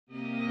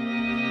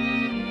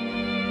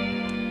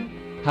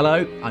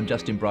Hello, I'm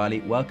Justin Brierley.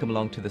 Welcome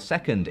along to the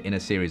second in a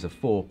series of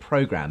 4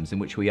 programmes in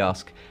which we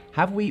ask,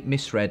 have we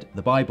misread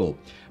the Bible?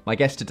 My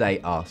guests today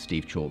are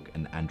Steve Chalke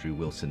and Andrew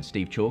Wilson.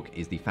 Steve Chalke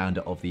is the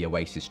founder of the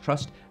Oasis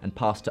Trust and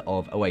pastor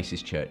of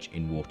Oasis Church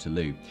in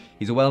Waterloo.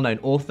 He's a well-known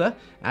author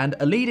and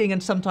a leading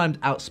and sometimes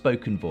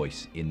outspoken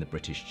voice in the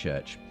British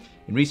Church.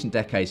 In recent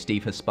decades,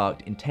 Steve has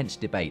sparked intense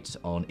debates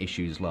on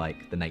issues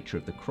like the nature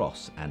of the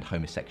cross and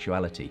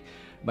homosexuality.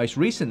 Most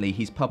recently,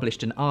 he's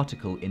published an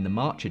article in the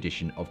March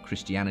edition of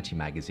Christianity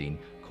magazine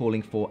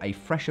calling for a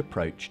fresh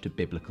approach to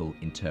biblical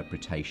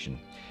interpretation.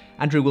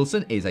 Andrew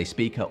Wilson is a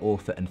speaker,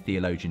 author and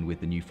theologian with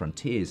the New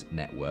Frontiers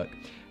Network.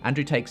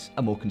 Andrew takes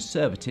a more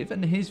conservative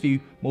and, in his view,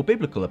 more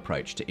biblical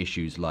approach to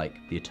issues like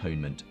the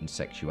atonement and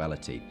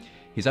sexuality.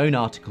 His own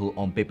article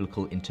on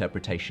biblical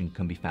interpretation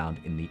can be found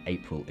in the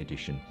April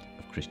edition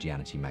of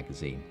Christianity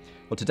magazine.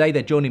 Well, today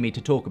they're joining me to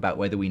talk about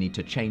whether we need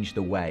to change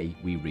the way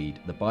we read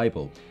the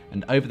Bible.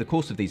 And over the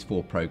course of these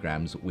 4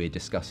 programmes, we're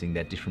discussing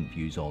their different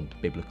views on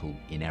biblical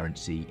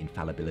inerrancy,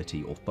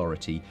 infallibility,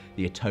 authority,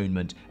 the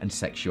atonement and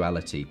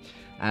sexuality.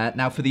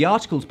 Now, for the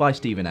articles by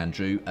Steve and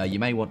Andrew, you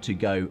may want to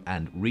go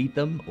and read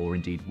them or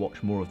indeed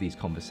watch more of these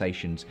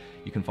conversations.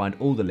 You can find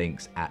all the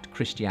links at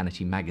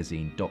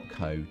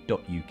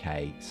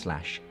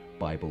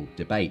christianitymagazine.co.uk/Bible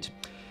debate.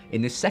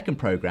 In this second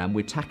programme,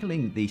 we're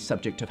tackling the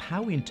subject of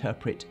how we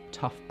interpret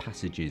tough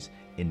passages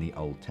in the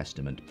Old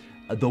Testament.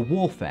 The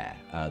warfare,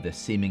 the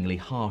seemingly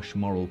harsh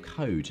moral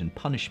codes and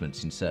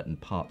punishments in certain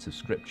parts of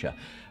Scripture,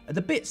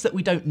 the bits that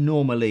we don't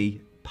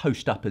normally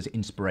post up as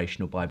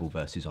inspirational Bible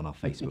verses on our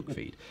Facebook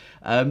feed.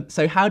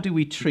 So how do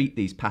we treat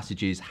these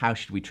passages? How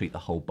should we treat the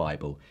whole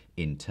Bible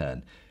in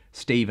turn?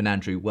 Steve and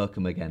Andrew,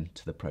 welcome again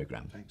to the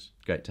programme. Thanks.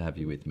 Great to have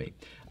you with me.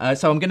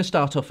 So I'm going to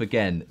start off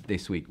again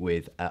this week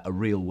with a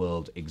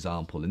real-world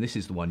example, and this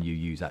is the one you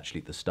use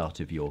actually at the start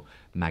of your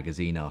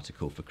magazine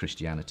article for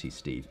Christianity,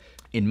 Steve.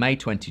 In May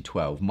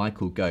 2012,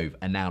 Michael Gove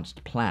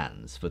announced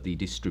plans for the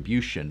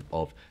distribution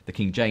of the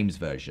King James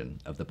Version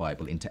of the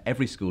Bible into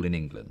every school in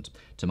England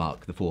to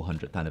mark the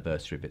 400th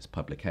anniversary of its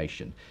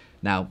publication.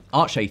 Now,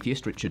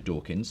 arch-atheist Richard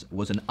Dawkins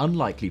was an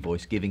unlikely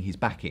voice giving his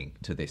backing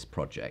to this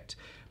project,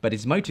 but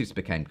his motives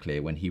became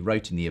clear when he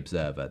wrote in The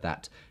Observer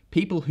that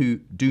people who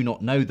do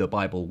not know the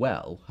Bible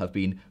well have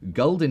been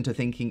gulled into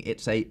thinking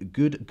it's a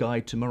good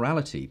guide to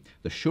morality.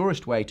 The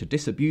surest way to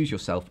disabuse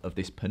yourself of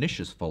this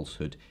pernicious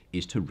falsehood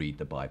is to read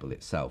the Bible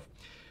itself.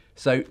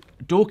 So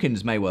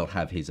Dawkins may well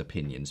have his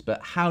opinions,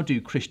 but how do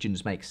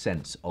Christians make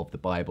sense of the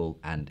Bible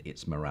and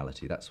its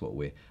morality? That's what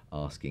we're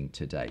asking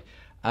today.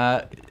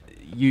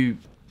 You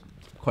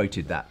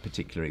quoted that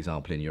particular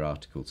example in your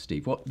article,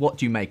 Steve. What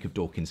do you make of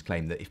Dawkins'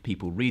 claim that if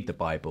people read the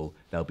Bible,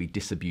 they'll be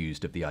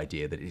disabused of the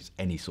idea that it's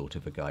any sort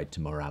of a guide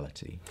to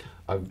morality?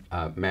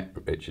 I've met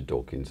Richard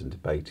Dawkins and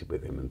debated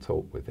with him and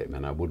talked with him,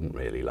 and I wouldn't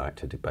really like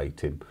to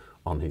debate him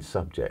on his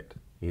subject.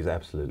 He's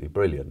absolutely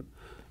brilliant.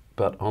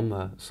 But on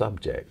the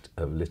subject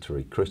of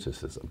literary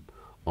criticism,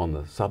 on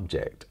the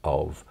subject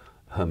of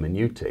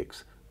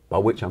hermeneutics, by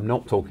which I'm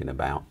not talking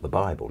about the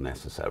Bible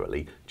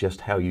necessarily,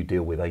 just how you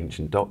deal with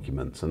ancient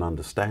documents and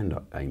understand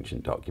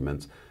ancient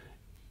documents,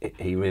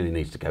 he really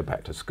needs to go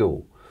back to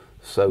school.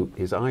 So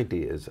his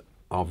ideas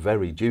are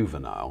very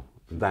juvenile,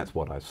 that's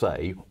what I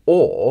say,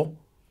 or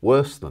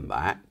worse than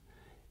that,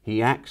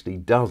 he actually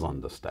does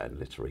understand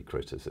literary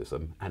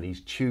criticism and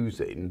he's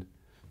choosing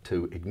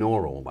to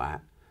ignore all that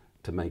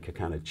to make a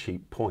kind of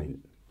cheap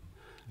point.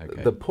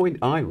 Okay. The point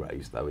I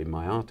raised though in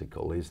my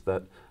article is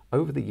that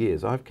over the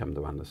years I've come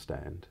to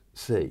understand,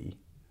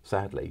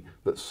 sadly,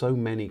 that so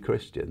many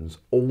Christians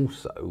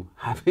also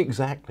have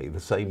exactly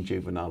the same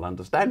juvenile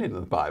understanding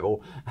of the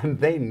Bible and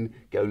then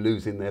go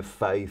losing their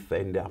faith,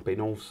 end up in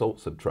all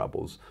sorts of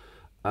troubles.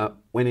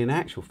 When in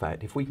actual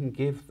fact, if we can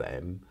give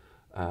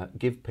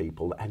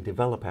people and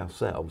develop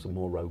ourselves a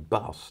more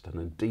robust and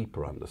a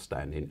deeper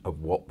understanding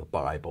of what the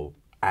Bible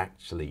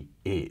actually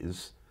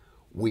is,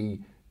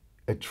 we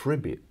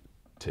attribute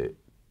to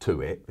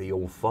it the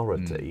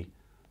authority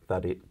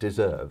that it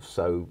deserves.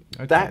 So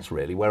that's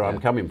really where I'm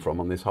coming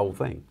from on this whole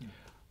thing.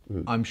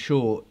 I'm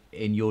sure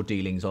in your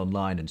dealings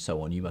online and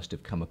so on, you must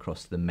have come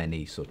across the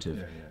many sort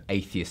of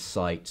atheist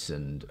sites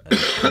and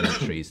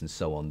commentaries and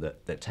so on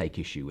that take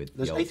issue with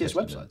There's the Old atheist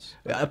Testament.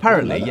 websites.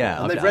 Apparently,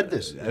 yeah. And they've read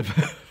this.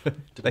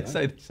 They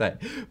say.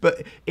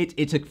 But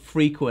it's a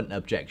frequent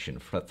objection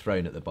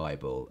thrown at the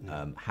Bible.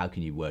 How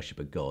can you worship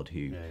a God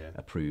who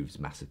approves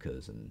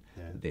massacres and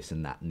this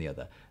and that and the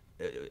other?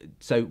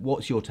 So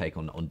what's your take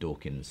on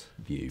Dawkins'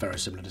 view? Very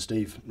similar to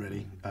Steve,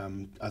 really.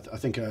 I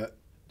think a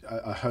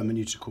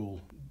hermeneutical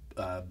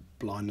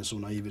blindness or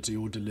naivety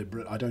or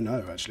deliberate, I don't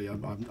know, actually.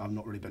 I've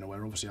not really been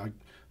aware. Obviously,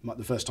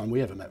 the first time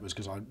we ever met was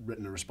because I'd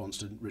written a response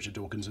to Richard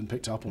Dawkins and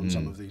picked up on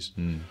some of these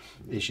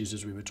issues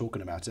as we were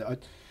talking about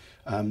it.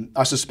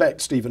 I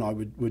suspect Steve and I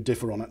would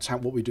differ on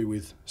what we do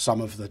with some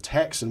of the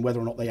texts and whether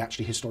or not they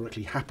actually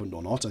historically happened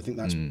or not. I think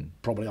that's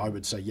probably, I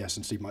would say yes,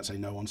 and Steve might say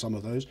no on some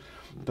of those.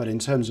 But in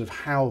terms of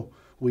how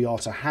we are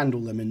to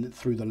handle them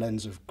through the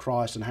lens of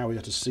Christ and how we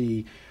are to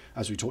see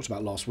as we talked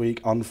about last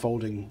week,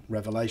 unfolding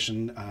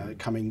revelation,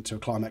 coming to a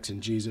climax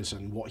in Jesus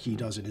and what he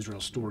does in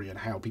Israel's story and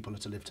how people are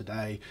to live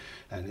today,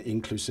 and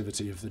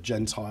inclusivity of the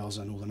Gentiles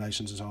and all the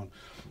nations and so on.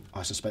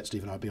 I suspect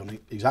Steve and I would be on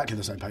exactly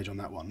the same page on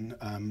that one.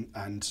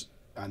 And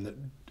that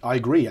I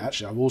agree,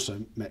 actually. I've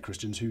also met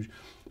Christians who,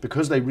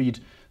 because they read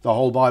the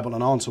whole Bible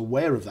and aren't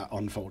aware of that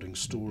unfolding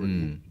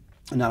story,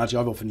 analogy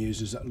I've often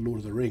used is that Lord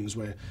of the Rings,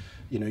 where,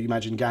 you know, you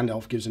imagine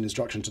Gandalf gives an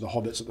instruction to the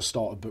hobbits at the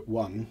start of book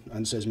 1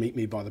 and says, meet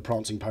me by the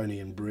prancing pony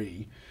and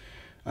Bree.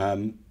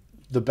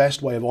 The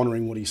best way of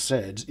honouring what he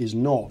said is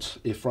not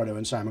if Frodo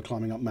and Sam are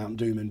climbing up Mount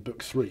Doom in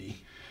book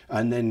 3,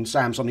 and then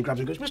Sam suddenly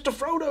grabs him and goes, Mr.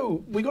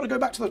 Frodo, we've got to go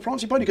back to the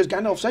prancing pony because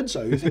Gandalf said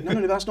so. You think,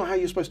 no, that's not how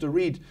you're supposed to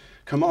read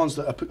commands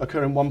that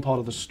occur in one part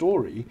of the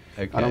story.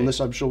 Okay. And on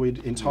this, I'm sure we'd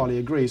entirely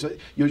agree. So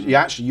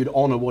you'd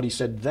honour what he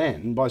said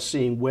then by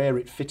seeing where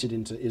it fitted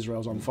into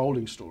Israel's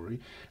unfolding story,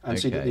 and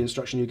see that the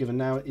instruction you're given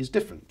now is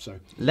different. So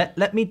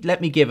let me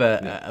give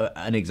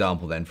an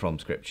example then from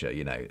Scripture.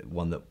 You know,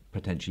 one that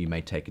potentially you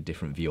may take a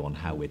different view on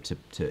how we're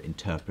to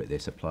interpret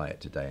this, apply it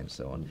today, and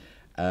so on.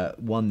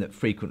 One that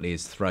frequently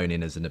is thrown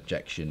in as an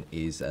objection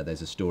is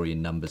there's a story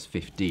in Numbers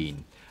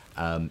 15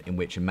 in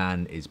which a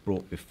man is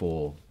brought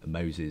before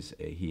Moses.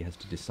 He has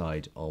to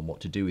decide on what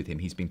to do with him.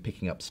 He's been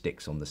picking up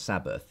sticks on the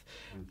Sabbath,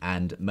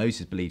 and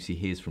Moses believes he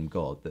hears from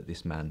God that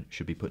this man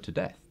should be put to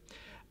death.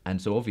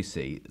 And so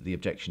obviously the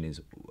objection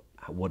is,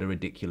 what a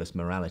ridiculous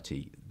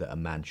morality that a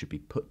man should be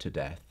put to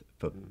death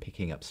for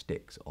picking up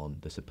sticks on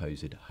the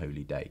supposed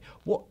holy day.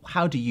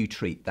 How do you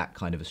treat that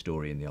kind of a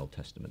story in the Old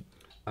Testament?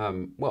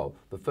 Well,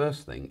 the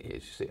first thing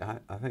is, you see,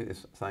 I think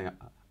this thing,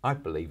 I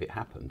believe it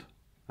happened.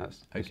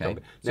 That's okay.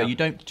 So you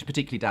don't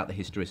particularly doubt the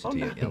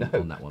historicity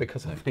on that one?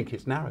 Because I think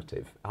it's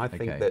narrative. I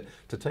think that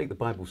to take the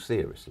Bible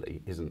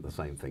seriously isn't the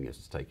same thing as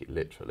to take it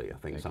literally. I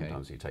think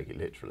sometimes you take it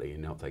literally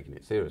and not taking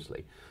it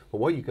seriously. But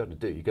what you've got to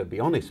do, you've got to be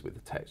honest with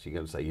the text. You've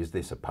got to say, is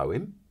this a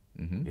poem?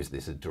 Is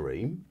this a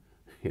dream?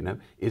 You know,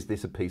 is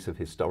this a piece of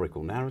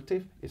historical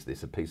narrative? Is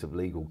this a piece of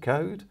legal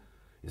code?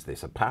 Is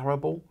this a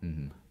parable?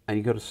 And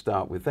you've got to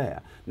start with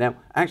there. Now,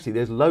 actually,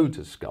 there's loads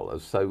of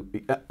scholars. So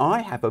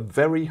I have a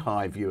very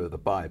high view of the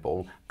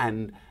Bible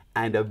and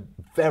a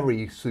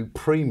very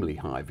supremely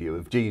high view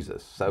of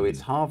Jesus. So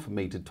it's hard for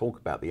me to talk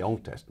about the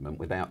Old Testament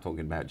without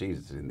talking about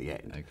Jesus in the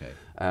end.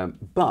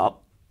 But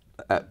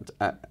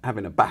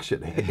having a bash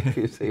at it, if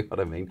you see what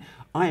I mean,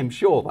 I am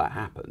sure that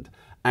happened.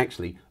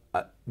 Actually,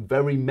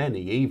 very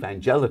many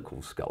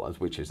evangelical scholars,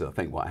 which is I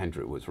think what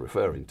Andrew was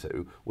referring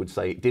to, would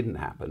say it didn't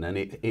happen, and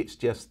it's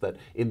just that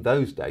in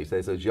those days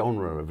there's a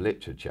genre of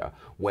literature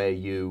where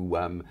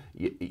you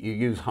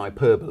use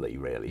hyperbole,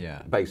 really.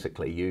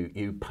 Basically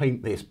you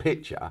paint this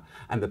picture,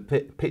 and the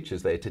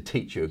picture's there to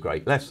teach you a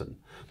great lesson.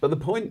 But the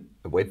point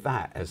with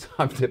that, as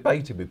I've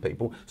debated with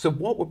people, so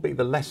what would be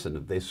the lesson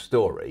of this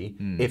story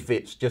if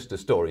it's just a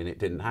story and it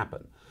didn't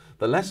happen?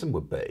 The lesson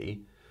would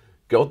be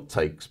God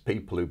takes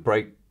people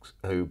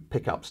who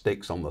pick up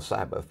sticks on the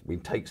Sabbath, he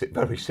takes it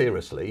very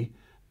seriously,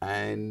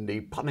 and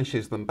he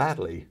punishes them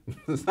badly.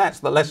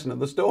 That's the lesson of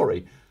the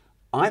story.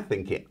 I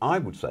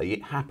would say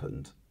it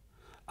happened.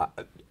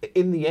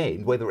 In the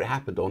end, whether it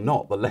happened or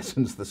not, the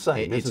lesson's the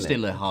same, isn't it? It's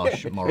still a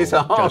harsh moral judgment. It's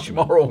a harsh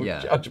moral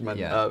judgment.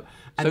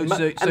 And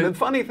the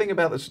funny thing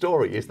about the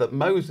story is that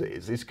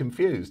Moses is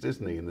confused,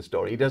 isn't he, in the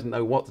story? He doesn't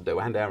know what to do,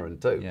 and Aaron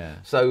too.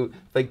 So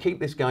they keep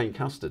this guy in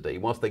custody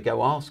whilst they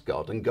go ask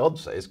God, and God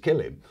says, kill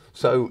him.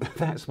 So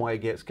that's why he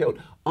gets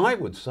killed. I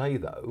would say,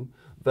 though,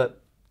 that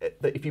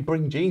if you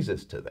bring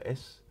Jesus to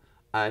this,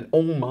 and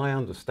all my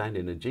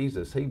understanding of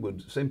Jesus, he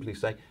would simply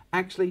say,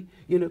 actually,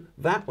 you know,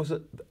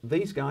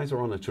 these guys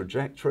are on a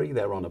trajectory,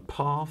 they're on a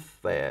path,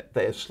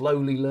 they're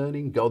slowly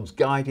learning, God's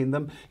guiding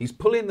them. He's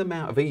pulling them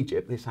out of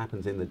Egypt. This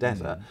happens in the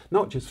desert,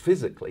 not just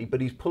physically,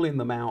 but he's pulling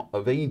them out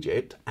of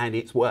Egypt and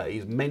its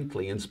ways,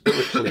 mentally and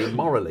spiritually and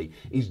morally.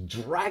 He's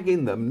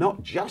dragging them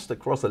not just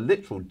across a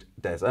literal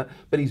desert,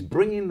 but he's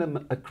bringing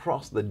them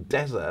across the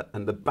desert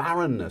and the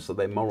barrenness of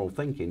their moral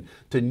thinking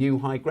to new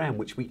high ground,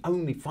 which we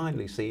only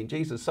finally see in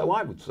Jesus. So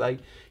I would say,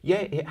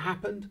 yeah, it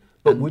happened.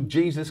 But would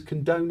Jesus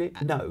condone it?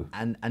 No.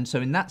 And so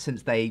in that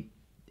sense,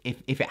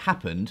 if it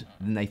happened,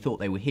 then they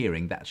thought they were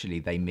hearing that actually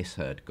they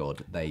misheard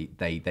God. They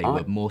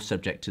were more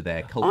subject to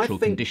their cultural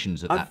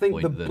conditions at that point.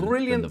 I think the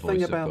brilliant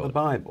thing about the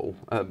Bible,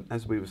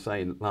 as we were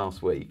saying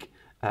last week,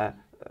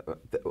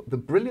 the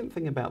brilliant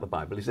thing about the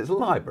Bible is it's a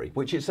library,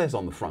 which it says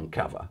on the front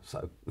cover,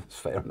 so that's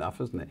fair enough,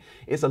 isn't it?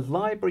 It's a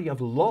library of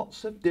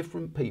lots of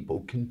different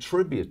people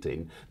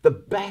contributing the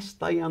best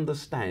they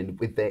understand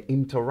with their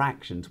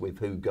interactions with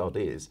who God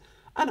is.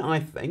 And I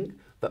think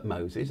that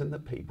Moses and the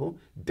people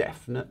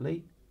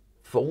definitely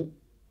thought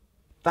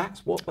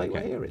that's what they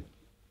were hearing.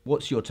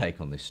 What's your take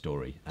on this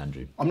story,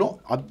 Andrew?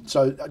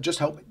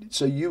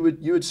 So you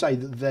would say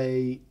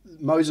that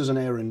Moses and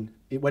Aaron,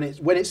 when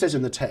it says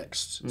in the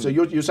text, so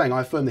you're saying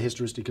I affirm the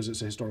historicity because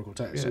it's a historical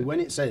text. So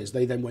when it says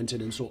they then went in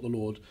and sought the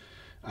Lord,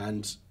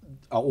 and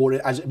or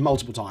as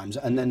multiple times,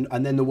 and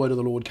then the word of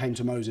the Lord came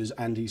to Moses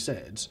and he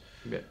said,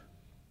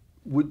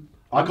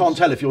 I can't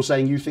tell if you're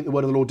saying you think the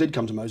word of the Lord did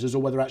come to Moses,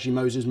 or whether actually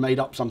Moses made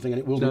up something and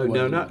it wasn't the word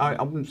of the Lord.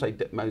 I wouldn't say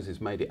that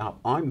Moses made it up.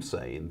 I'm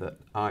saying that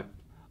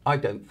I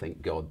don't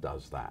think God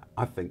does that.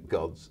 I think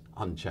God's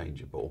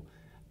unchangeable,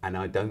 and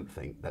I don't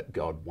think that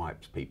God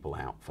wipes people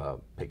out for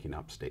picking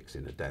up sticks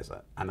in a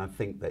desert. And I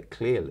think that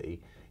clearly,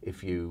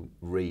 if you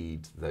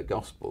read the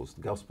Gospels,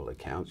 the Gospel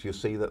accounts, you'll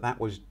see that that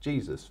was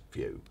Jesus'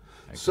 view.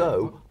 Okay.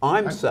 So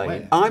where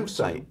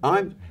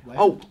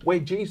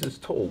Jesus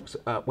talks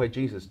about when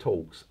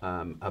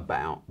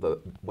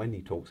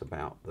he talks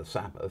about the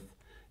Sabbath,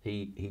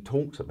 he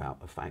talks about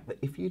the fact that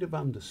if you'd have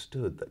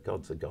understood that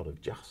God's a God of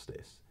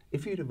justice,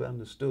 if you'd have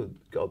understood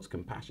God's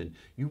compassion,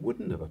 you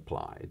wouldn't have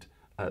applied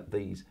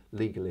these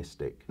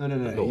legalistic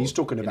laws. He's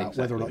talking about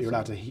whether or not you're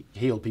allowed to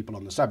heal people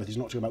on the Sabbath. He's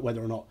not talking about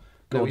whether or not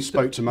God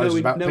spoke to Moses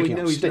about picking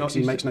up sticks.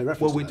 He makes no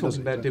reference. Well, we're to that,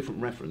 talking about a different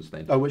reference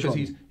then. Oh, which one?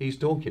 Because he's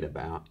talking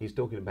about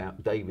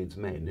David's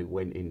men who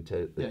went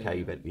into the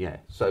cave.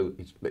 So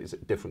it's a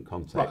different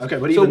context. Right, okay,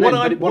 but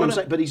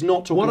he's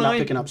not talking about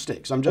picking up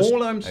sticks.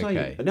 All I'm saying.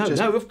 Okay.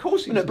 No, of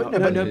course he's not.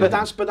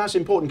 But that's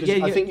important,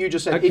 because I think you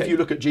just said if you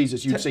look at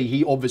Jesus, you'd see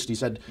he obviously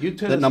said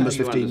that Numbers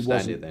 15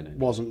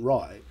 wasn't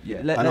right.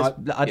 Yeah.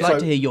 I'd like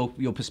to hear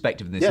your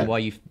perspective on this and why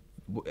you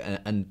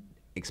and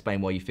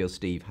explain why you feel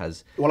Steve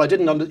has. Well, I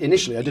didn't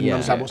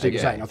understand what Steve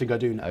was saying. I think I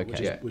do now,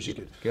 which is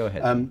good. Go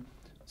ahead.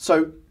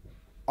 So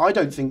I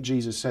don't think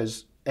Jesus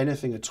says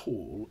anything at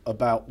all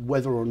about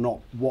whether or not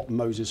what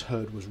Moses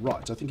heard was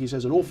right. I think he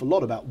says an awful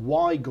lot about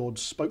why God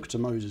spoke to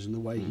Moses in the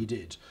way he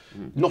did.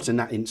 Not in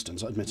that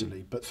instance,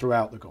 admittedly, but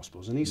throughout the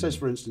Gospels. And he says,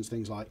 for instance,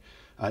 things like,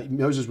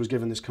 Moses was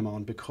given this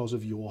command because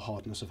of your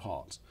hardness of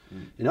heart.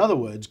 In other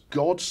words,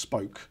 God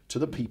spoke to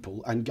the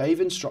people and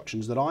gave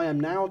instructions that I am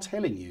now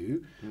telling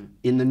you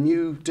in the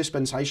new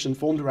dispensation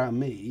formed around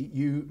me.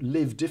 You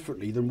live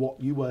differently than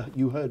what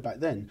you heard back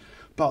then.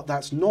 But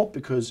that's not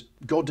because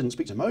God didn't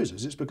speak to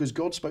Moses. It's because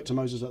God spoke to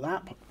Moses at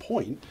that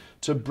point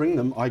to bring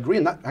them. I agree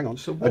in that. Hang on.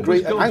 So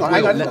agree. Hang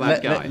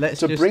on. Let's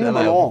to bring them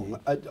along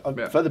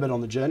a further bit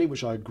on the journey,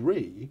 which I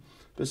agree.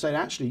 But saying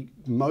actually,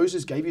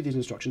 Moses gave you these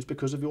instructions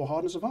because of your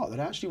hardness of heart. That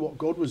actually, what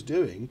God was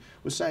doing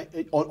was saying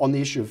on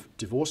the issue of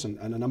divorce and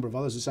a number of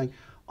others, is saying,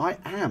 I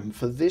am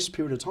for this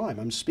period of time.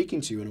 I'm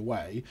speaking to you in a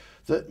way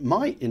that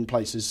might, in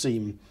places,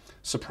 seem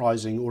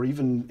surprising or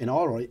even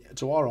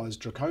to our eyes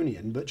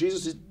draconian, but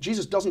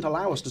Jesus doesn't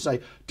allow us to say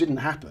didn't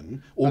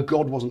happen or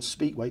God wasn't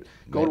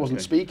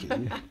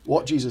speaking.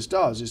 What Jesus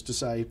does is to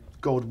say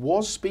God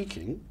was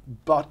speaking,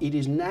 but it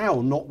is now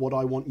not what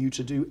I want you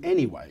to do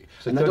anyway.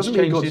 So and that doesn't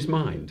mean his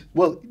mind.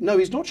 Well, no,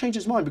 he's not changed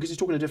his mind because he's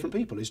talking to different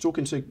people. He's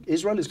talking to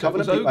Israel, his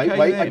covenant people.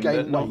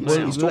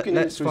 He's talking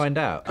let's find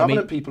out.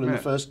 Covenant people in the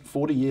first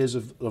 40 years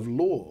of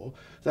law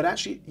that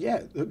actually,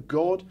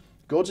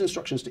 God's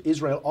instructions to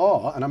Israel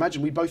are, and I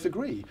imagine we both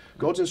agree,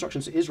 God's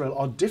instructions to Israel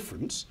are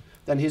different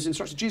than his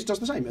instructions. Jesus does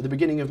the same. At the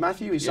beginning of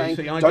Matthew, he's saying,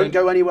 don't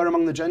go anywhere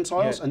among the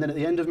Gentiles, and then at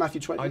the end of Matthew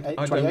 28,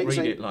 I don't read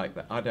it like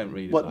that. I don't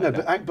read it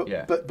like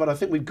that. But I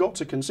think we've got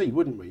to concede,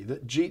 wouldn't we,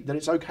 that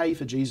it's okay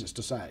for Jesus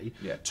to say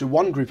to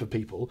one group of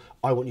people,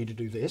 I want you to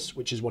do this,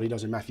 which is what he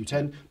does in Matthew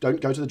 10,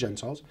 don't go to the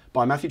Gentiles.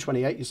 By Matthew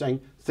 28, he's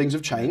saying, things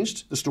have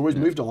changed, the story's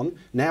moved on,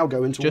 now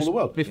go into all the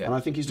world. And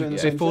I think he's doing the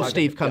same before thing.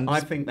 Steve comes.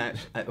 I think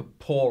that's a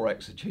poor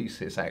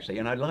exegesis, actually,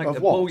 and I'd like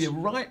to pull you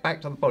right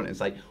back to the point and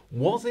say,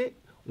 was it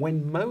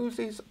when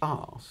Moses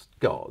asked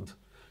God,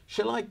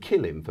 shall I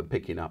kill him for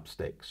picking up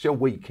sticks? Shall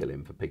we kill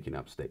him for picking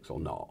up sticks or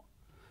not?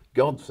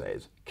 God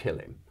says, kill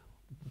him.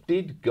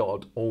 Did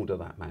God order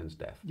that man's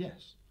death?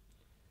 Yes.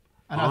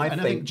 And I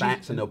think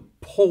that's an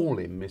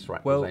appalling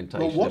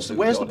misrepresentation. Well,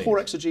 where's the poor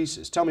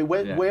exegesis? Tell me,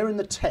 where in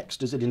the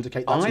text does it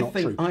indicate that's not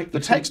true? The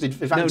text, in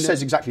fact,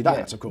 says exactly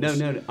that, of course.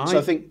 So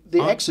I think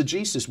the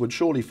exegesis would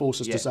surely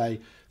force us to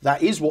say,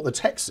 that is what the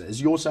text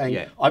says. You're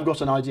saying, I've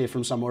got an idea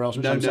from somewhere else,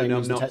 which I'm saying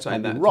means the text might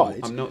be right.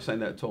 I'm not saying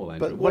that at all,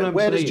 Andrew. But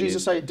where does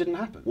Jesus say it didn't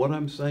happen? What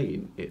I'm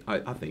saying,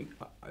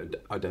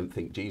 I don't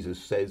think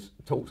Jesus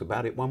talks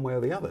about it one way or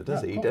the other,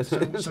 does he?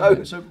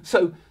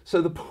 So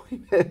the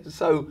point is,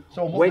 so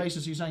on what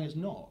basis are you saying it's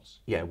not?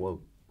 Yeah, well,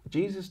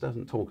 Jesus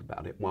doesn't talk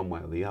about it one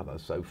way or the other.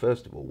 So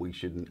first of all, we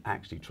shouldn't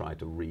actually try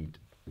to read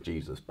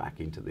Jesus back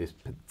into this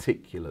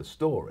particular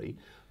story.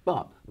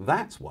 But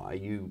that's why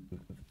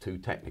two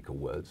technical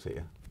words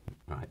here,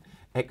 right?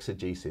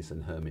 Exegesis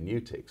and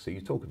hermeneutics. So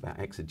you talk about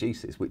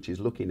exegesis, which is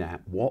looking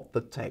at what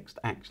the text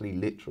actually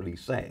literally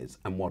says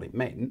and what it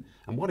meant.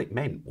 And what it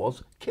meant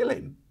was kill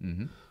him.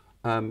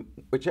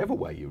 Whichever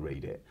way you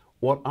read it.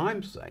 What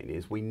I'm saying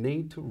is we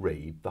need to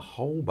read the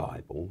whole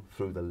Bible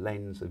through the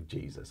lens of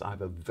Jesus. I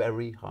have a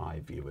very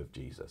high view of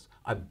Jesus.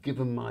 I've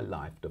given my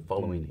life to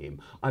following him.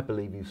 I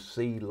believe you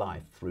see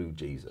life through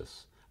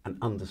Jesus and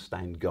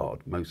understand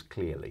God most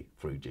clearly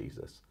through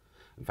Jesus.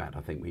 In fact,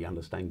 I think we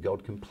understand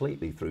God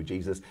completely through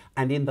Jesus.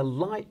 And in the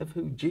light of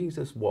who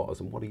Jesus was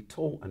and what he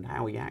taught and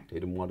how he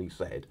acted and what he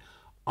said,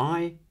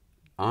 I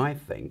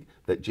think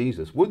that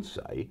Jesus would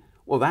say,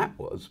 well, that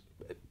was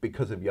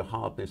because of your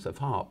hardness of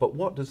heart. But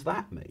what does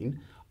that mean?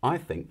 I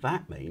think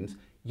that means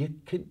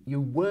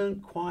you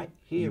weren't quite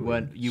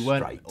hearing you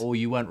weren't, straight. or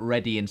you weren't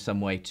ready in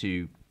some way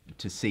to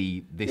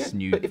see this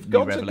new But if new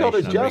God's a God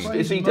of revelation.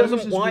 justice, he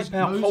doesn't wipe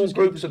out whole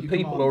groups of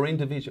people or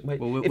individuals.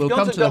 We'll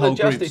come to the whole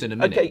groups in a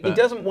minute. Okay, he but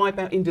doesn't wipe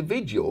out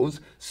individuals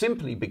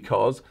simply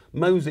because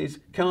Moses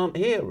can't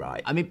hear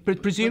right. I mean,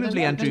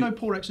 presumably, there's Andrew. no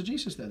poor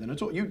exegesis there then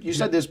at all. You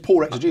said there's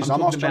poor exegesis. I'm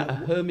talking asking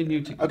about a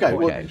hermeneutic Okay, point,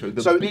 well, Andrew.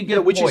 The so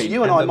bigger which is point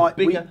you and I the might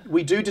bigger,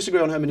 we do disagree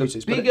on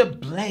hermeneutics. the bigger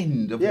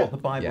blend of Yeah. what the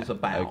Bible's Yeah,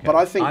 about. okay. But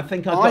I think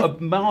I've got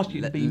to ask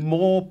you to be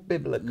more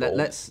biblical.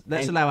 Let's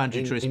allow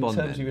Andrew to respond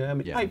in terms then. of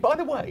your Yeah. Hey, by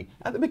the way,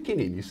 at the beginning,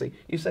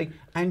 you say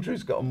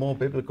Andrew's got a more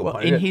biblical Well,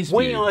 point. in his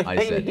We view, are- I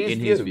said, in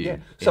his view. yeah.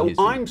 In So his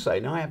view. I'm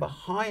saying I have a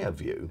higher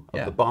view of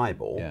Yeah. the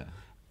Bible, Yeah.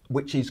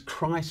 which is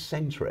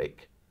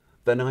Christ-centric,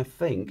 than I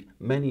think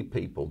many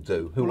people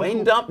do, who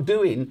end up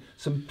doing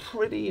some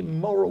pretty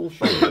immoral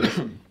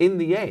things in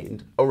the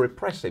end, or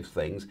repressive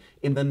things,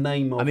 in the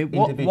name of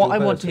individual what I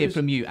want to hear virtues.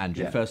 from you,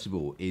 Andrew, Yeah. first of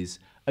all, is,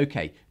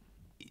 okay,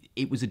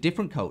 it was a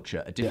different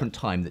culture, a different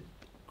time that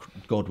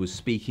God was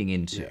speaking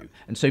into. Yeah.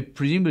 And so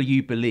presumably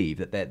you believe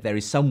that there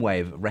is some way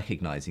of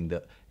recognising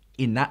that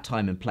in that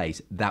time and place,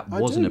 that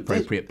was an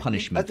appropriate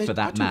punishment for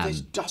that man.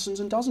 There's dozens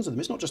and dozens of them.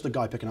 It's not just the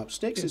guy picking up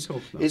sticks. Yeah,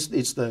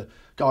 It's the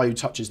guy who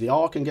touches the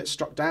ark and gets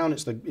struck down.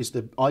 It's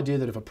the idea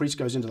that if a priest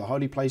goes into the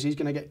holy place, he's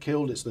going to get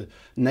killed. It's the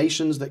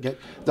nations that get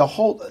the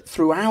whole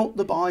throughout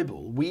the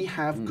Bible. We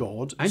have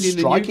God And in the New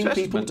striking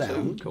people Testament too,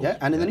 down. of course. Yeah,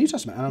 and in the New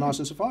Testament, Ananias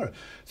and Sapphira.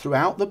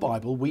 Throughout the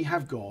Bible, we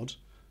have God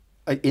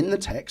in the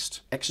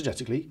text,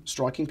 exegetically,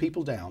 striking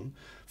people down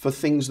for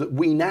things that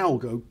we now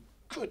go,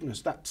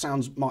 goodness, that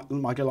sounds might be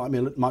a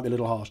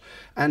little harsh.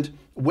 And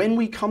when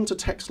we come to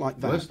texts like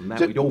that, Worse than that,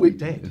 we'd all be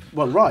dead.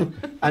 Well, right,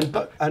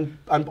 and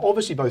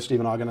obviously both Steve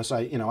and I are going to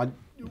say,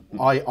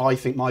 I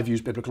think my view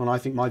is biblical, and I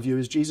think my view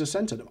is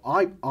Jesus-centered.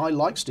 I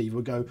like Steve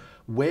would go,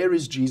 where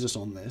is Jesus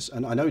on this?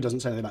 And I know he doesn't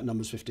say anything about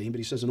Numbers 15, but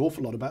he says an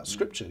awful lot about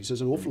Scripture. He says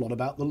an awful lot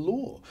about the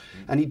law,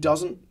 and he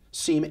doesn't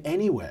seem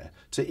anywhere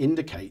to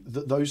indicate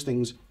that those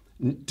things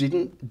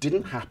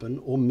didn't happen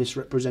or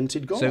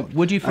misrepresented God. So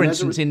would you, for And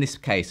as a instance, in this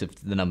case of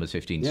the Numbers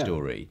 15 Yeah.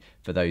 story,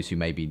 for those who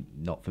may be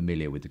not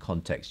familiar with the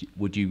context,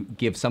 would you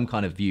give some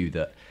kind of view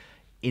that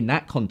in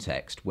that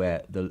context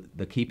where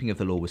the keeping of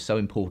the law was so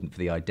important for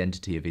the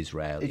identity of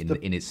Israel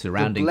in its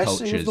surrounding the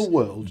blessing cultures, of the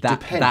world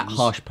that depends,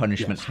 harsh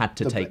punishment yes, had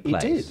to take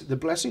place? It did. The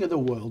blessing of the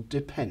world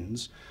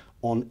depends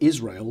on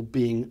Israel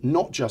being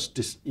not just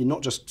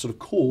sort of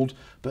called,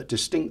 but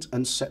distinct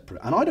and separate.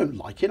 And I don't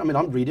like it. I mean,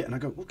 I read it and I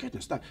go, "Oh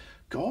goodness, that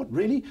God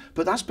really?"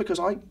 But that's because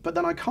But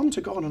then I come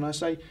to God and I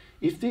say,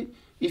 "If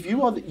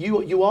you are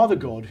the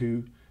God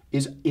who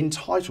is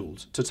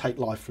entitled to take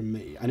life from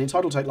me, and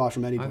entitled to take life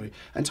from anybody,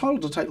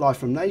 entitled to take life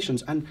from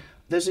nations," and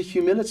there's a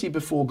humility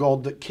before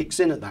God that kicks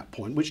in at that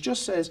point, which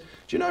just says,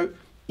 "Do you know,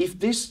 if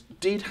this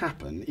did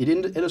happen, it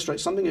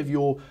illustrates something of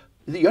your."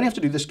 You only have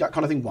to do this kind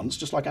of thing once,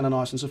 just like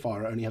Ananias and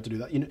Sapphira only have to do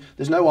that.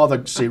 There's no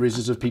other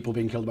series of people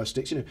being killed by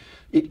sticks.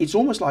 It's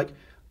almost like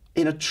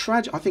in a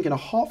tragic, I think in a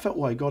heartfelt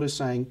way, God is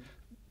saying,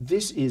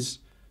 this is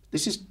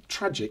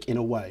tragic in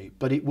a way,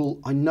 but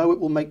I know it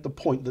will make the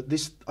point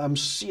that I'm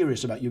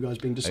serious about you guys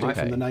being distinct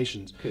from the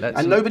nations.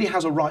 And nobody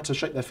has a right to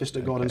shake their fist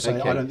at God and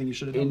say, I don't think you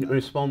should have done In that.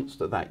 response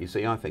to that, you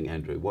see, I think,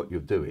 Andrew, what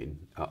you're doing,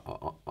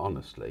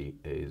 honestly,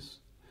 is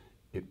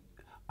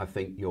I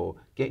think you're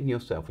getting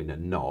yourself in a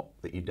knot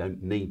that you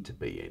don't need to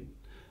be in.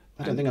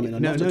 I don't think I'm in a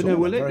knot at all.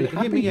 Well, I'm very hear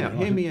happy me here. out.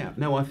 Hear me out.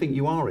 No, I think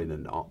you are in a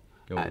knot.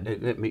 Go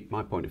on.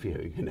 My point of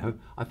view,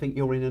 I think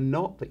you're in a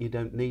knot that you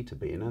don't need to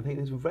be in. I think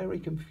it's very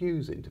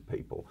confusing to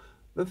people.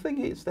 The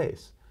thing is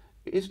this.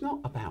 It's not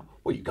about,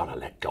 well, you've got to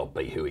let God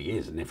be who he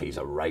is, and if he's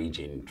a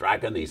raging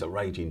dragon, he's a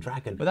raging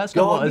dragon. But that's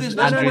not what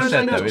Andrew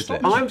said, though, is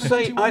it? I'm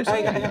saying,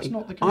 That's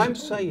not the case I'm at all.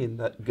 saying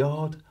that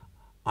God,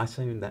 I'm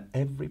saying that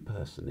every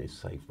person is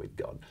safe with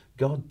God.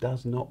 God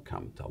does not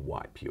come to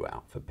wipe you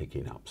out for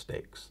picking up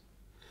sticks.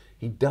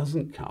 He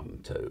doesn't come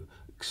to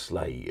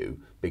slay you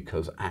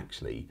because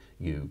actually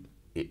you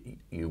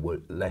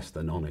were less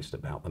than honest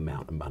about the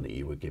amount of money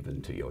you were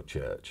given to your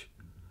church.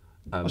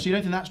 So you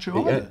don't think that's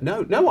true either?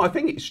 No, I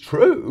think it's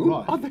true.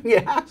 Right. I think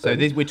it happens. So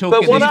we're talking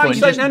But at what this I'm point,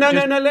 saying, just-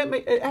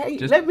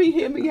 no, let me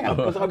hear me out,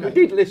 because I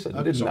did listen,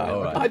 didn't sorry, I?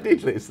 all right. I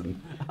did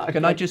listen.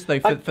 Can I just, though,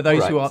 for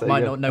those who Right, so might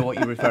yeah. not know what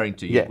you're referring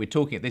to, Yeah. we're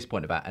talking at this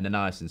point about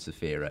Ananias and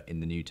Sapphira in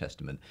the New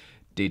Testament.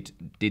 Did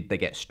they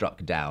get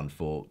struck down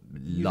for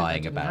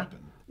lying didn't about happen?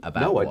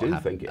 No, I what do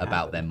happened, think it about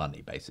happened. their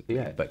money, basically?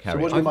 Yeah. But So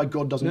carry what do on. you mean by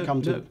God doesn't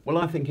come to... Well,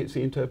 I think it's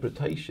the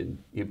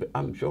interpretation.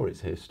 I'm sure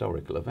it's a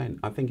historical event.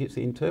 I think it's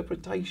the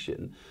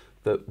interpretation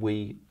that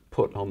we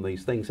put on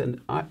these things. And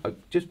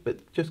just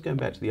going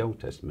back to the Old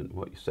Testament,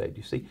 what you said,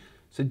 you see,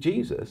 so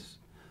Jesus,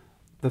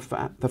 the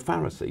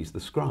Pharisees, the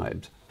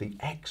scribes, the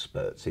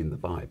experts in the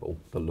Bible,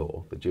 the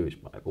law, the Jewish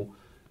Bible,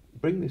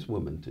 bring this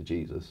woman to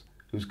Jesus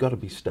who's got to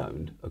be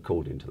stoned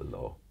according to the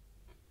law.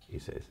 He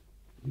says,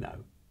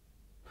 no.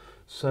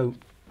 So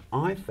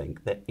I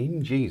think that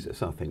in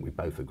Jesus, I think we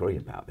both agree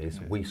about this,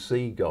 we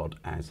see God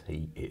as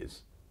he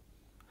is.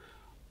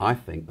 I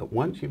think that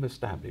once you've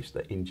established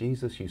that in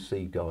Jesus you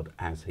see God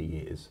as he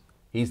is,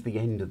 He's the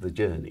end of the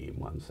journey in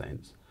one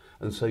sense.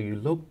 And so you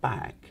look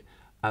back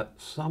at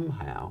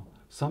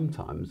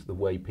sometimes the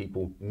way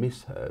people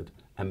misheard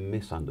and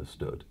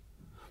misunderstood.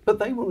 But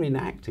they were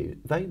inactive.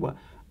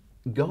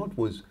 God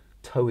was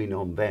towing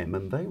on them,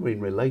 and they were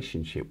in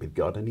relationship with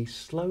God, and he's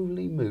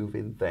slowly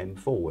moving them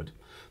forward.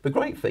 The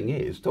great thing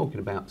is, talking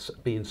about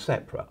being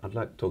separate, I'd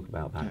like to talk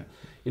about that.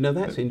 You know,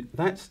 let's allow Andrew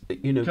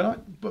to come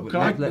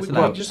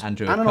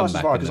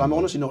back, because I'm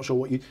honestly not sure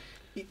what you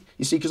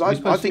see, because I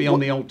think to be on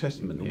the Old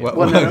Testament here.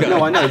 Well,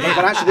 no, I know,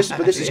 but actually,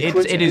 this is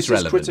it is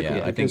relevant. Critical,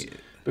 yeah, I think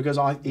because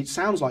it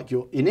sounds like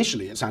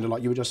initially it sounded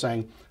like you were just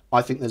saying,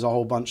 I think there's a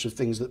whole bunch of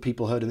things that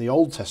people heard in the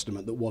Old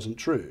Testament that wasn't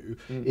true.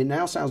 It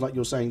now sounds like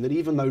you're saying that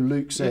even though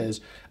Luke says,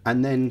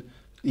 and then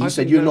he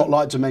said, you've not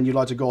lied to men, you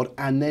lied to God,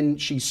 and then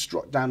she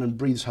struck down and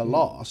breathes her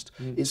last,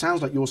 it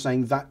sounds like you're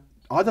saying that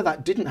either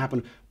that didn't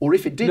happen, or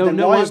if it did, then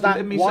why is that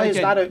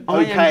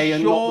okay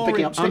and not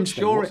picking up sticks? I'm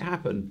sure it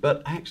happened,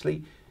 but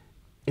actually,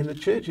 in the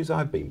churches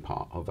I've been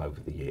part of over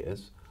the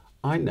years,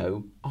 I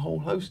know a whole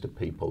host of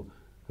people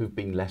who've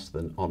been less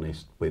than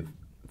honest with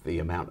the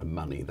amount of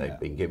money they've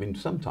been given,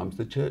 sometimes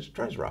the church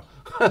treasurer.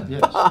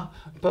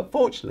 But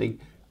fortunately,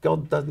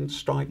 God doesn't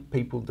strike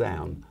people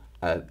down.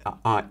 So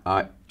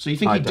you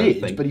think he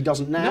did, but he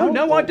doesn't now?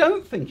 No, I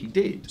don't think he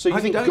did. So you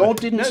think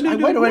God didn't?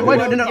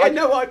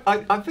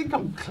 I think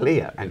I'm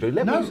clear, Andrew.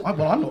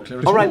 Well, I'm not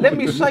clear. All right, let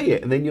me say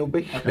it, and then you'll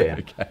be clear.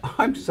 Okay.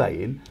 I'm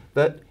saying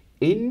that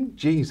in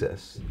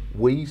Jesus,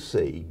 we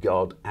see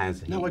God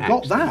as he No, I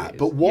got that. is.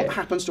 But what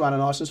happens to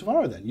Ananias and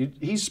Sapphira then?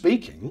 He's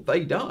speaking.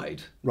 They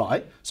died.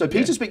 Right. So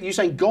Peter's speaking. You're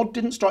saying God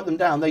didn't strike them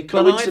down. They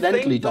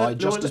coincidentally died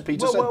just as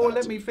Peter said that. Well,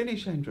 let me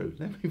finish, Andrew.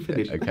 Let me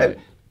finish. Okay.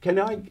 Can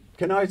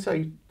I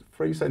say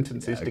 3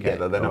 sentences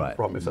together? Then I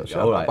promise I'll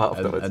shut up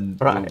afterwards. And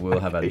we'll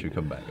have Andrew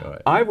come back. All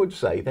right. I would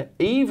say that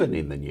even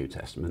in the New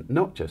Testament,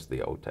 not just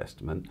the Old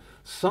Testament,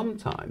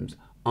 sometimes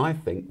I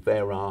think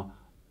there are,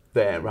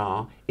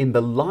 in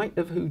the light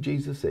of who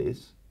Jesus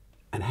is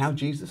and how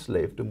Jesus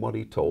lived and what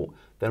he taught,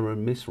 there are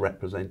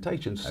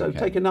misrepresentations. So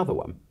take another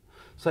one.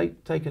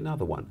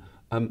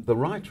 The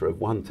writer of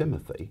 1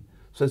 Timothy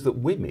says that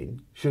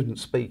women shouldn't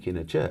speak in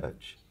a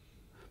church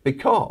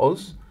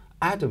because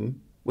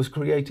Adam was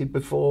created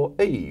before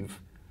Eve,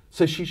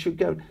 so she should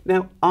go.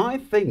 Now, I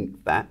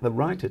think that the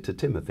writer to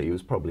Timothy, who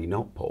was probably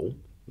not Paul,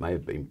 may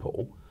have been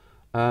Paul,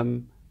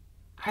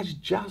 has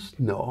just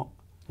not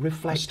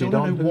reflected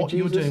on who what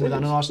Jesus you're doing is. with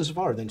Ananias and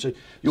Sapphira then. So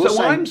you're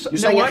saying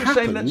it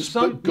happens,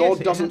 but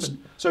God doesn't.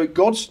 So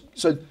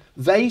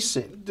they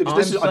sin.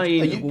 I'm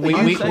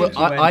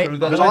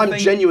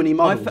genuinely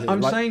muddled here.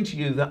 I'm saying to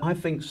you that I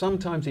think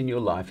sometimes in your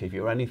life, if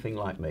you're anything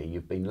like me,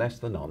 you've been less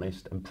than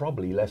honest, and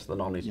probably less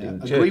than honest in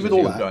churches agree with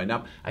all that. Growing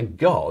up, and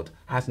God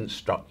hasn't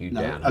struck you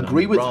down. I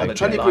totally agree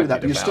with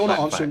that, but you're still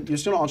not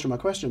answering my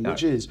question,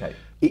 which is,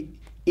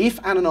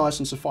 if Ananias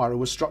and Sapphira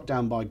were struck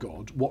down by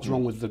God, what's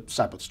wrong with the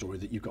Sabbath story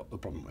that you've got the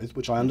problem with,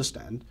 which I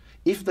understand?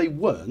 If they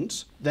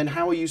weren't, then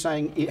how are you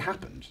saying it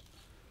happened?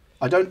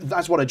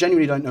 That's what I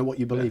genuinely don't know what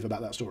you believe about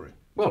that story.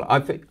 Well,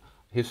 I think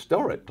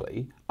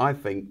historically,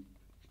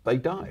 they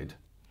died.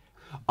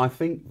 I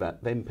think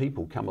that then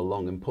people come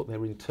along and put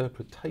their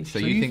interpretation. So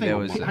you think there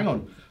was... Hang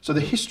on. So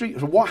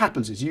what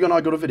happens is, you and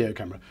I got a video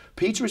camera.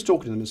 Peter is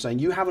talking to them and saying,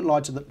 you haven't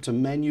lied to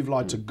men, you've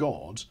lied to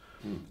God.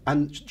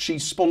 And she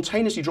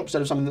spontaneously drops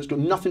out of something that's got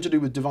nothing to do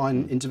with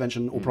divine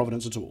intervention or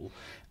providence at all.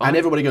 And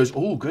everybody goes,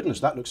 oh, goodness,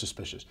 that looks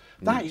suspicious.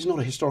 That is not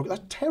a historical...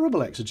 That's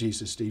terrible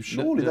exegesis, Steve.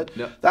 Surely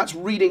that's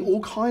reading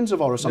all kinds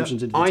of our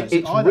assumptions into the text.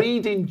 It's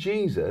reading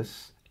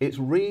Jesus... It's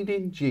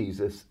reading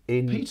Jesus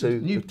into Peter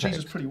knew the text.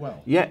 Jesus pretty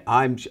well. Yeah,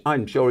 I'm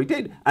sure he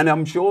did. And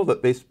I'm sure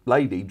that this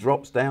lady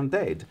drops down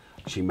dead.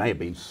 She may have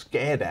been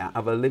scared out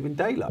of her living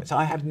daylights.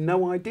 I have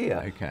no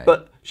idea. Okay.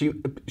 But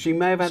she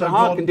may have had a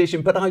heart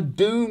condition, but I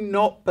do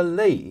not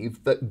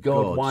believe that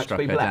God wipes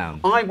people out.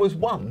 I was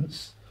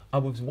once,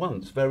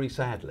 very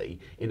sadly,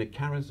 in a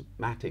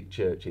charismatic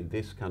church in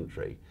this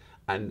country,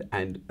 and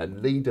a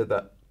leader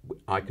that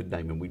I could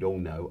name and we'd all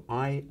know,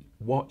 I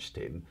watched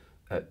him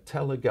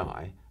tell a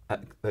guy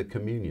at the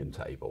communion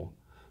table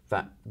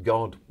that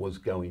God was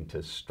going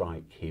to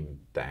strike him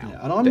down.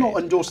 Yeah, and I'm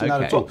not endorsing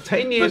that at all.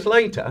 10 years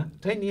later,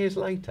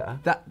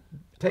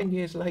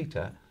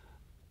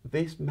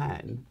 this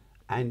man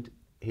and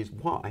his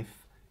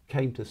wife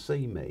came to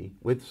see me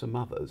with some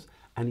others,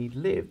 and he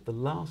lived the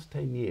last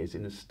 10 years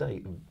in a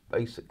state of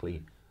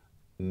basically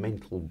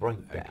mental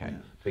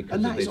breakdown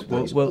because of this.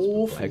 That's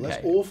awful.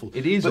 That's awful.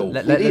 It is awful.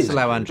 Let's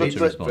allow Andrew to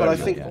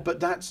respond.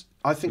 But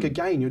I think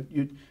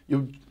again,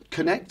 you're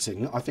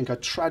connecting, I think, a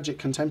tragic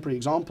contemporary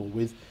example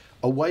with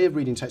a way of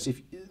reading text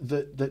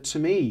that to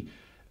me,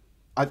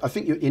 I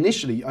think you're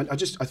initially. I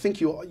think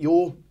you're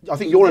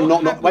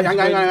not. Wait, hang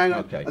on.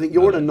 I think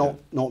you're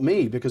not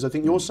me, because I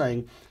think you're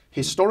saying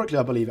historically,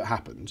 I believe it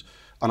happened.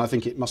 And I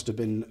think it must have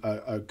been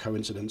a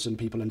coincidence and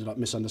people ended up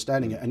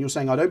misunderstanding it. And you're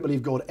saying, I don't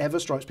believe God ever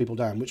strikes people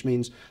down, which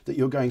means that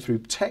you're going through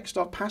text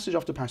or passage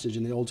after passage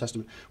in the Old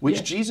Testament,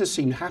 which Jesus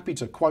seemed happy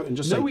to quote and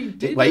just say, he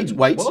didn't.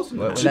 wait.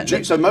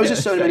 So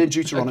Moses' sermon in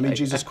Deuteronomy, Okay.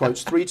 Jesus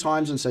quotes 3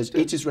 times and says,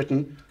 it is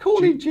written.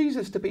 Calling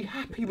Jesus to be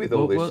happy with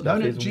all this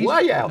stuff is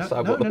way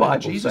outside what the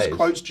Bible Jesus says.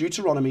 quotes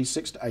Deuteronomy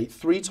 6 to 8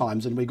 3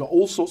 times, and we've got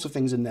all sorts of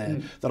things in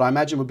there that I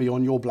imagine would be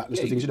on your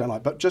blacklist of things you don't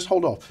like. But just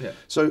hold off. Yeah.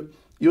 So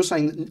you're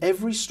saying that in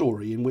every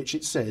story in which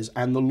it says,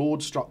 and the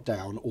Lord struck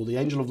down, or the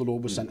angel of the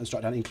Lord was sent and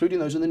struck down, including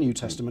those in the New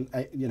Testament,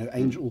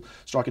 angel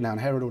striking down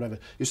Herod or whatever,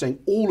 you're saying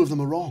all of them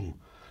are wrong.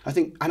 I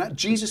think, and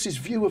Jesus'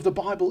 view of the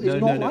Bible is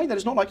not like that.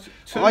 It's not like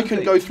I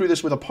can go through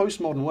this with a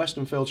postmodern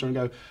Western filter and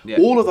go,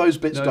 all of those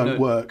bits don't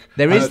work.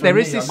 There is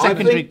this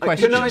secondary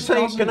question.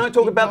 Can I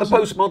talk about the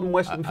postmodern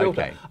Western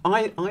filter? Okay.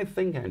 I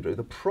think, Andrew,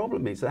 the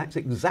problem is that's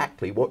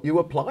exactly what you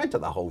apply to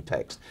the whole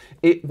text.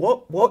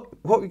 What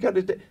we got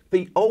to do,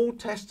 the Old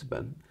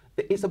Testament.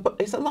 It's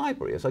a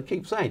library, as I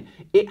keep saying.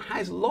 It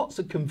has lots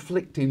of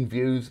conflicting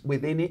views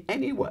within it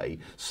anyway.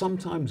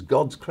 Sometimes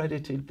God's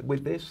credited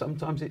with this,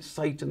 sometimes it's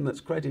Satan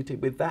that's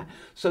credited with that.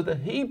 So the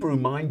Hebrew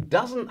mind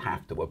doesn't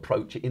have to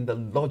approach it in the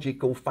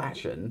logical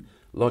fashion,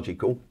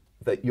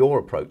 that you're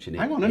approaching it.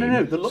 Hang on,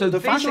 no. The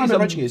fashion I'm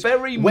approaching is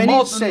very when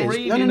modern it says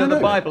reading of the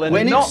Bible, and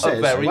when not it says,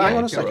 a very hang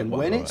on a accurate second. one.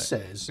 When Right. it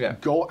says Yeah.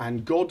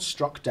 God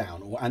struck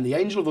down, and the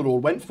angel of the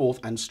Lord went forth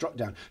and struck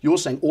down, you're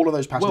saying all of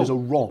those passages are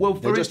wrong.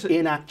 They're just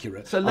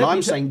inaccurate. So and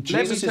I'm saying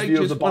Jesus'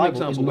 view of the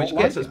Bible is not which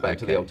like gets us that. back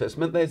to the Old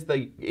Testament. There's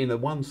in the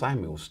 1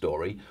 Samuel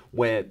story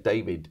where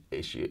David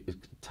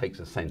takes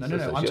a census. No,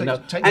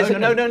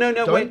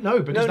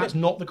 because that's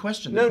not the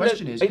question. The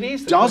question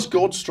is, does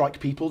God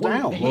strike people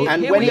down?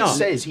 And when it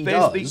says he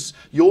does,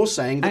 you're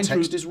saying the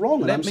text is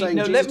wrong. And I'm saying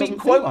Jesus let me doesn't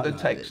quote think the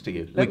like text to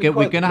you. We're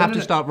going to have to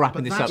start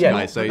wrapping this up,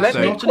 guys. So let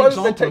me quote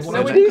the text.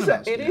 No, it is.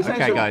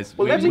 Okay, guys.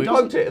 Well, let me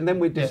quote it and then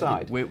we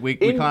decide. We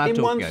can't have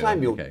in 1 talk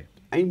Samuel, okay.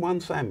 in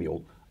 1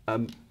 Samuel,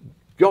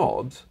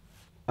 God,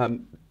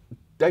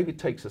 David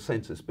takes a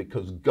census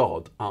because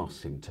God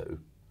asks him to,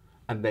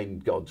 and then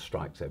God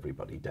strikes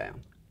everybody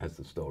down as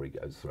the story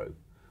goes through.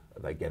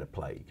 They get a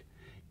plague.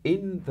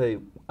 In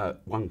the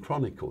 1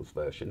 Chronicles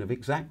version of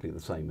exactly the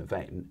same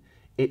event,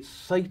 it's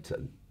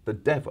Satan, the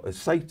devil,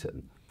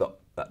 Satan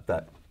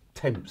that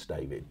tempts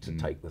David to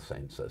take the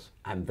census,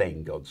 and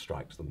then God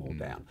strikes them all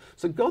down.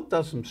 So God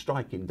does some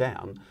striking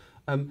down.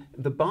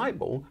 The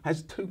Bible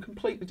has 2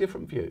 completely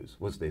different views.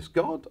 Was this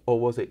God or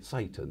was it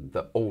Satan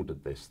that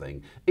ordered this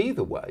thing?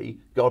 Either way,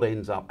 God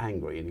ends up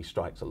angry and he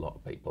strikes a lot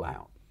of people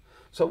out.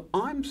 So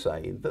I'm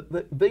saying that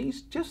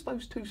those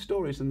 2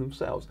 stories in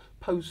themselves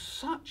pose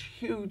such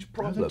huge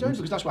problems. No, they don't,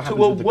 because that's what to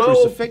happens a with the world,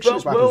 crucifixion,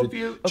 it's what happens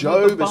with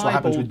Job, it's what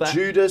happens with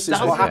Judas,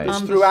 it's what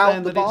happens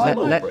throughout the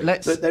Bible.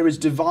 That there is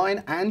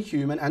divine and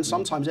human and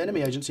sometimes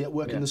enemy agency at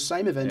work in the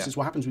same events. It's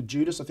what happens with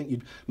Judas. I think you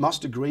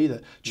must agree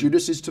that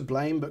Judas is to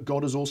blame, but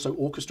God has also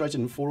orchestrated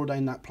and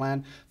foreordained that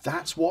plan.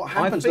 That's what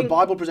happens. The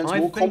Bible presents a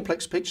more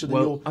complex picture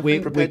than you're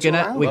prepared to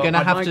allow. We're going to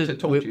have to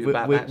talk to you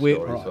about that story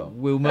as well.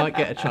 We might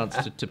get a chance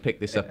to pick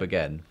this up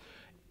again.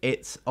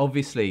 It's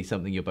obviously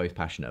something you're both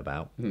passionate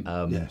about,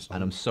 Yes,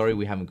 and I'm sorry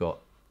we haven't got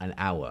an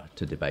hour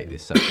to debate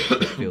this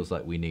subject. It feels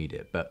like we need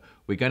it, but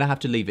we're going to have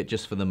to leave it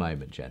just for the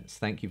moment, gents.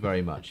 Thank you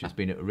very much. It's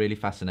been a really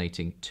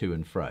fascinating to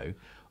and fro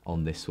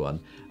on this one.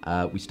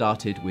 We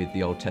started with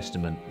the Old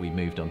Testament, we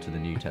moved on to the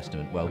New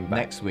Testament. Well,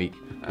 next week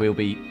we'll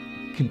be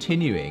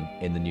continuing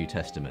in the New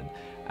Testament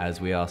as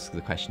we ask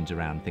the questions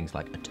around things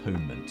like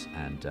atonement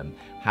and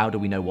how do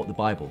we know what the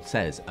Bible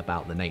says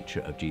about the nature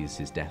of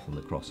Jesus' death on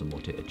the cross and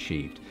what it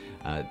achieved.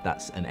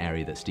 That's an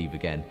area that Steve,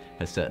 again,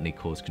 has certainly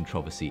caused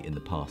controversy in the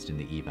past in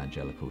the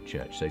evangelical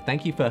church. So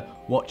thank you for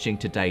watching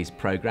today's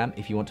programme.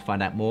 If you want to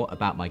find out more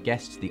about my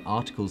guests, the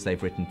articles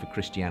they've written for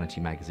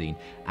Christianity Magazine,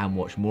 and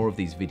watch more of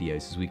these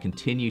videos as we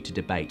continue to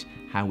debate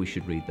how we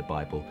should read the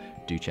Bible,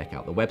 do check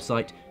out the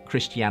website,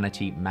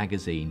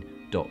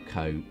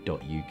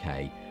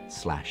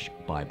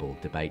 christianitymagazine.co.uk/Bible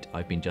debate.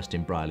 I've been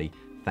Justin Brierley.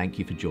 Thank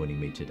you for joining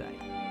me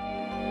today.